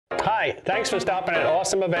Hi, thanks for stopping at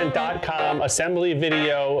awesomeevent.com assembly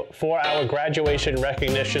video for our graduation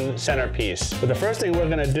recognition centerpiece. But the first thing we're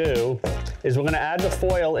going to do is we're going to add the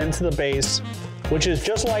foil into the base, which is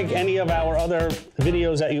just like any of our other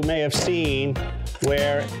videos that you may have seen,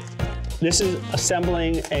 where this is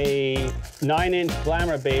assembling a 9-inch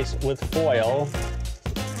glamour base with foil.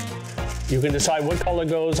 You can decide what color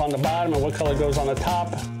goes on the bottom and what color goes on the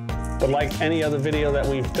top. But like any other video that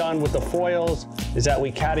we've done with the foils, is that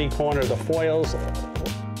we catty corner the foils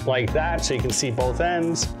like that so you can see both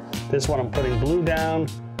ends. This one I'm putting blue down.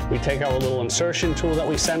 We take our little insertion tool that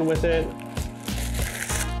we send with it.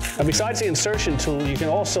 And besides the insertion tool, you can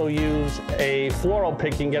also use a floral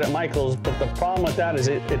pick you can get at Michael's, but the problem with that is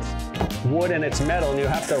it's wood and it's metal, and you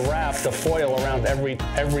have to wrap the foil around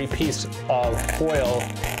every piece of foil.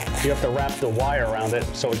 You have to wrap the wire around it,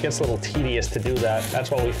 so it gets a little tedious to do that.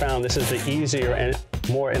 That's why we found this is the easier and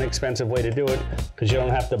more inexpensive way to do it, because you don't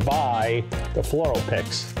have to buy the floral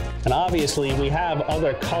picks. And obviously we have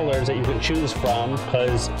other colors that you can choose from,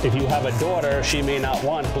 because if you have a daughter, she may not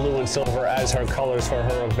want blue and silver as her colors for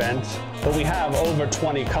her event. But we have over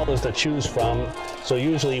 20 colors to choose from, so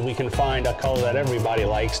usually we can find a color that everybody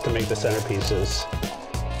likes to make the centerpieces.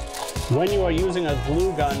 When you are using a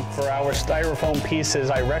glue gun for our styrofoam pieces,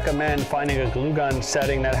 I recommend finding a glue gun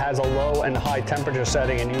setting that has a low and high temperature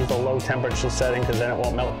setting, and use the low temperature setting because then it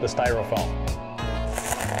won't melt the styrofoam.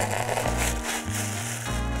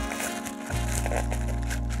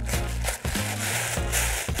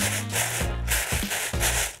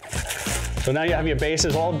 So now you have your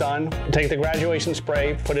bases all done. Take the graduation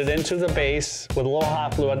spray, put it into the base with a little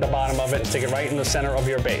hot glue at the bottom of it, and stick it right in the center of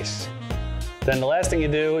your base. Then the last thing you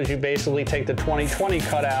do is you basically take the 2020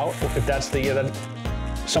 cutout, if that's the year that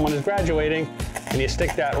someone is graduating, and you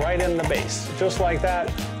stick that right in the base. Just like that.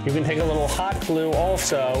 You can take a little hot glue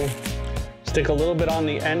also, stick a little bit on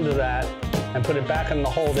the end of that, and put it back in the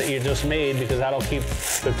hole that you just made, because that'll keep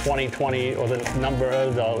the 2020 or the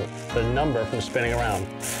number from spinning around.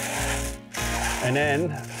 And then,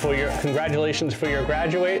 for your congratulations for your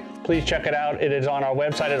graduate, please check it out. It is on our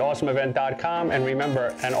website at awesomeevent.com. And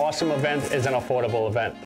remember, an awesome event is an affordable event.